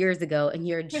 6 years ago, and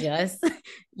you're just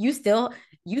you still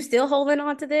you still holding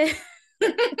on to this.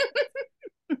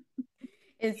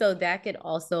 And so that could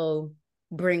also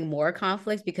bring more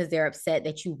conflicts because they're upset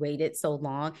that you waited so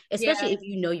long, Yeah, especially if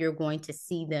you know you're going to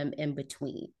see them in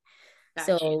between. got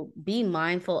you. So be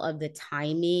mindful of the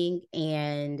timing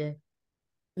and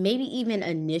maybe even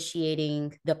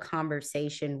initiating the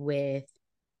conversation with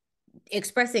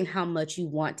expressing how much you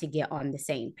want to get on the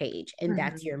same page. And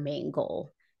that's Mhm. your main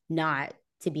goal, not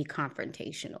to be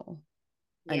confrontational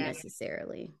Yeah.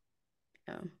 unnecessarily.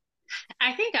 Yeah.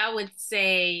 I think I would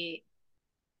say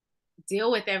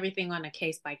deal with everything on a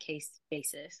case by case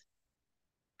basis.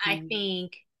 I Mm-hmm.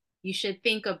 think you should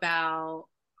think about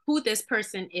who this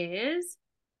person is.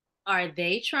 Are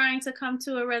they trying to come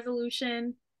to a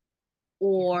resolution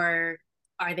or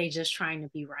are they just trying to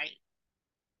be right?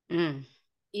 Mm.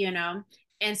 You know?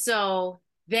 And so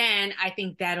then I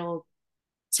think that'll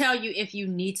tell you if you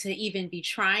need to even be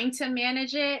trying to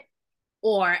manage it,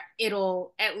 or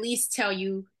it'll at least tell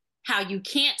you how you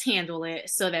can't handle it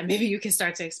so that maybe you can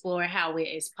start to explore how it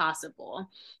is possible.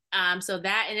 So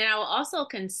that, and then I will also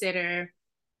consider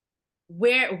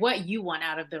what you want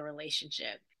out of the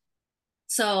relationship.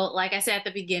 So, like I said at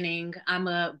the beginning, I'm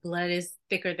a blood is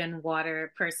thicker than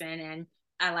water person, and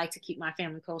I like to keep my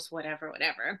family close, whatever,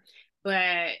 whatever.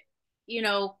 But,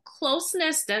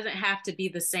 closeness doesn't have to be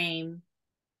the same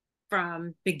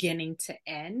from beginning to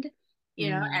end.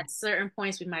 Mm. At certain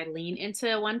points, we might lean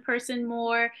into one person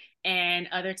more, and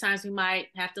other times we might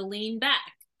have to lean back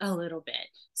a little bit.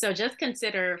 So just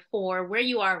consider for where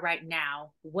you are right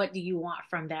now, what do you want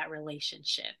from that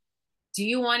relationship? Do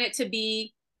you want it to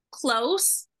be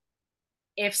close?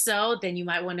 If so, then you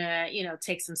might want to,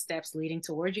 take some steps leading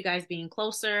towards you guys being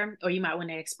closer, or you might want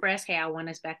to express, hey, I want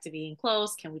us back to being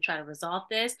close. Can we try to resolve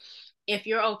this? If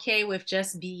you're okay with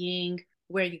just being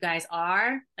where you guys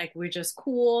are, like we're just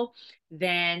cool,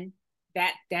 then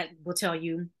that will tell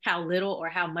you how little or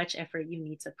how much effort you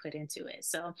need to put into it.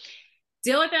 So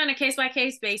deal with it on a case by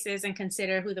case basis and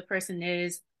consider who the person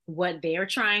is, what they're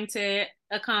trying to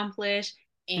accomplish,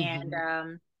 and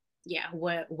Mm-hmm. yeah,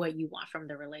 what you want from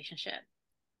the relationship.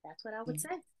 That's what I would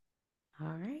Yeah. say. All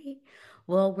right.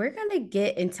 Well, we're going to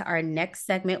get into our next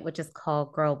segment, which is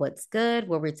called Girl What's Good,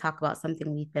 where we talk about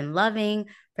something we've been loving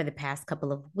for the past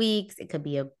couple of weeks. It could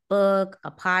be a book, a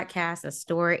podcast, a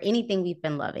story, anything we've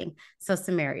been loving. So,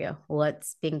 Samaria,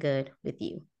 what's been good with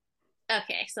you?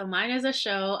 Okay, so mine is a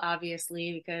show,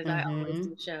 obviously, because I always Mm-hmm.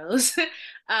 do shows.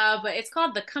 But it's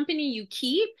called The Company You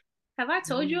Keep. Have I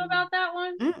told you about that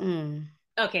one? Mm-mm.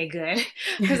 Okay, good.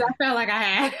 Because I felt like I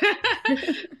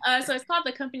had. So it's called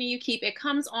The Company You Keep. It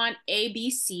comes on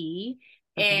ABC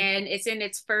Okay. and it's in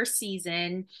its first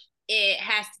season. It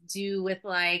has to do with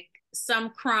like some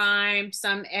crime,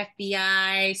 some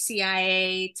FBI,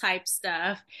 CIA type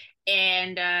stuff.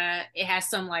 And it has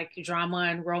some like drama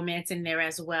and romance in there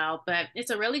as well. But it's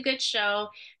a really good show.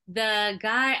 The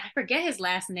guy, I forget his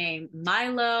last name,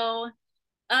 Milo.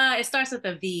 It starts with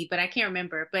a V, but I can't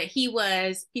remember. But he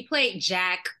played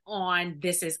Jack on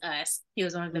This Is Us. He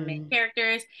was one of the main Mm.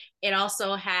 characters. It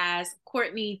also has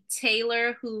Courtney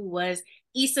Taylor, who was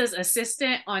Issa's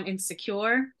assistant on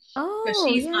Insecure. So Oh,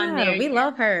 she's on yeah, there. we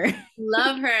love her.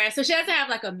 Love her. So she doesn't have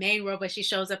like a main role, but she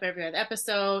shows up every other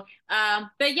episode.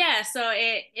 But yeah, so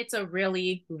it's a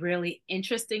really, really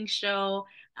interesting show.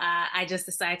 I just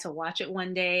decided to watch it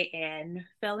one day and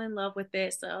fell in love with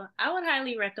it. So I would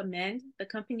highly recommend The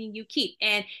Company You Keep.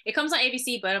 And it comes on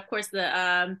ABC, but of course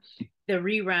the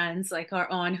reruns like are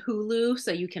on Hulu,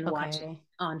 so you can watch it Okay.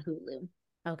 on Hulu.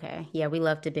 Okay. Yeah, we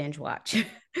love to binge watch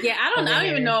Yeah, over I don't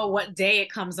even here. know what day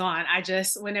it comes on. I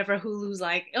just whenever Hulu's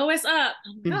like, oh, it's up,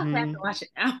 I'm like, oh, I have to Hmm. watch it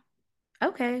now.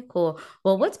 Okay, cool.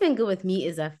 Well, what's been good with me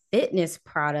is a fitness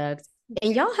product,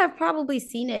 and y'all have probably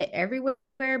seen it everywhere,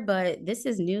 but this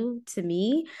is new to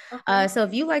me. Okay. So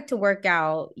if you like to work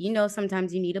out, you know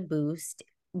sometimes you need a boost,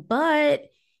 but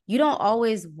you don't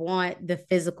always want the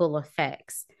physical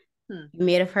effects. Hmm. You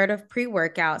may have heard of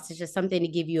pre-workouts. It's just something to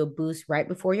give you a boost right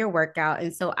before your workout.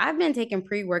 And so I've been taking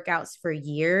pre-workouts for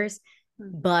years, Hmm.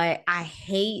 but I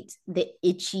hate the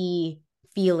itchy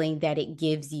feeling that it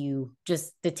gives you,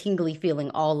 just the tingly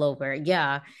feeling all over.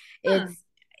 Yeah. Huh.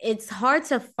 It's hard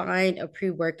to find a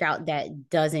pre-workout that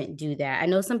doesn't do that. I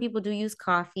know some people do use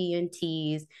coffee and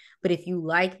teas, but if you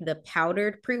like the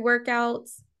powdered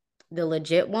pre-workouts, the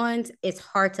legit ones, it's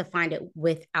hard to find it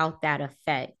without that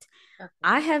effect. Okay.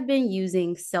 I have been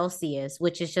using Celsius,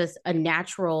 which is just a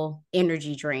natural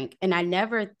energy drink. And I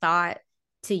never thought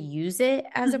to use it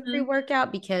as a pre Hmm.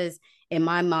 workout because, in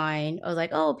my mind, I was like,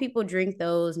 oh, people drink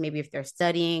those maybe if they're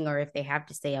studying or if they have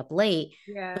to stay up late.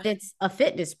 Yeah. But it's a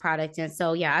fitness product. And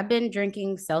so, yeah, I've been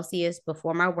drinking Celsius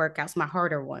before my workouts, my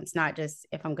harder ones, not just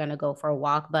if I'm going to go for a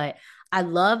walk. But I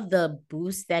love the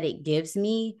boost that it gives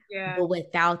me, Yeah. but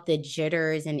without the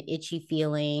jitters and itchy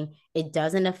feeling. It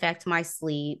doesn't affect my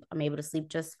sleep. I'm able to sleep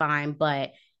just fine,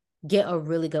 but get a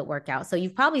really good workout. So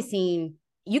you've probably seen,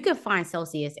 you can find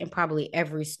Celsius in probably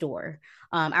every store.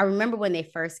 I remember when they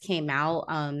first came out,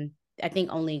 I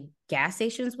think only gas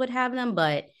stations would have them,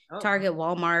 but Oh, wow. Target,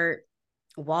 Walmart,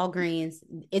 Walgreens,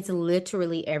 it's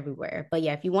literally everywhere. But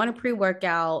yeah, if you want a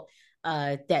pre-workout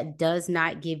that does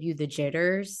not give you the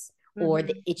jitters or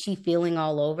the Hmm. itchy feeling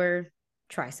all over,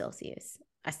 try Celsius.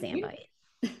 I stand You, by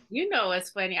it. you know what's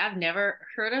funny? I've never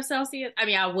heard of Celsius. I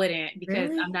mean, I wouldn't because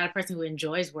I'm Really? not a person who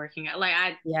enjoys working out.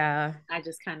 Like Yeah. I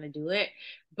just kind of do it.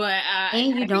 But And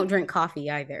you I don't think, drink coffee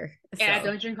either. and I So,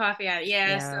 don't drink coffee. Yeah,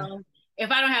 yeah. so if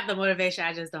I don't have the motivation,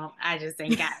 I just don't. I just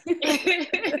ain't got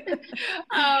it.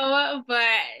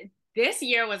 But this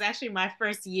year was actually my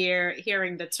first year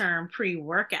hearing the term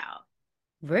pre-workout.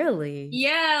 Really?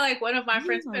 Yeah, like one of my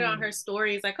friends put on Oh. her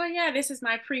stories, like, "Oh yeah, this is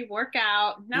my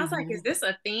pre-workout," and I was like, "Is Hmm. this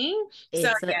a thing?" So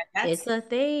yeah, It's that's a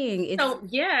thing. It's so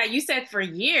yeah. You said for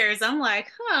years. I'm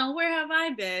like, huh, where have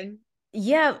I been?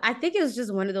 Yeah, I think it was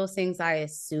just one of those things I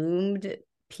assumed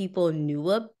people knew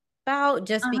about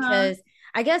just Uh-huh. because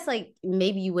I guess like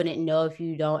maybe you wouldn't know if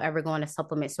you don't ever go on a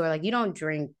supplement store. Like you don't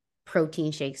drink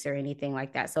protein shakes or anything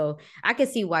like that. So I could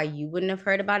see why you wouldn't have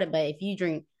heard about it. But if you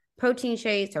drink protein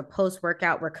shakes or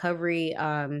post-workout recovery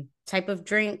type of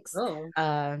drinks,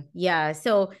 Oh. yeah.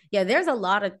 So yeah, there's a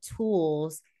lot of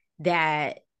tools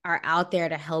that are out there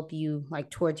to help you like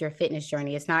towards your fitness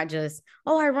journey. It's not just,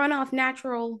 oh, I run off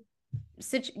natural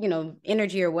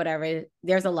energy or whatever.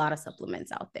 There's a lot of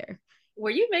supplements out there. Were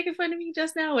you making fun of me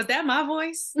just now? Was that my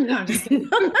voice? No, I'm just kidding.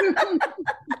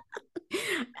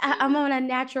 I'm on a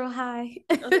natural high.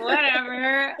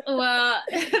 Whatever. Well,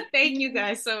 thank you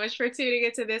guys so much for tuning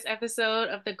into this episode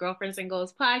of the Girlfriends and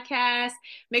Goals podcast.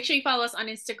 Make sure you follow us on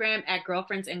Instagram at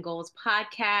Girlfriends and Goals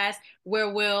podcast, where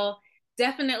we'll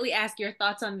definitely ask your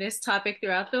thoughts on this topic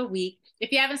throughout the week.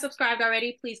 If you haven't subscribed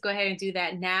already, please go ahead and do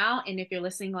that now. And if you're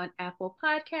listening on Apple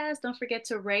Podcasts, don't forget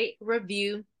to rate,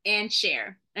 review, and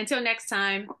share. Until next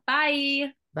time,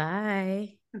 bye.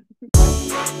 Bye.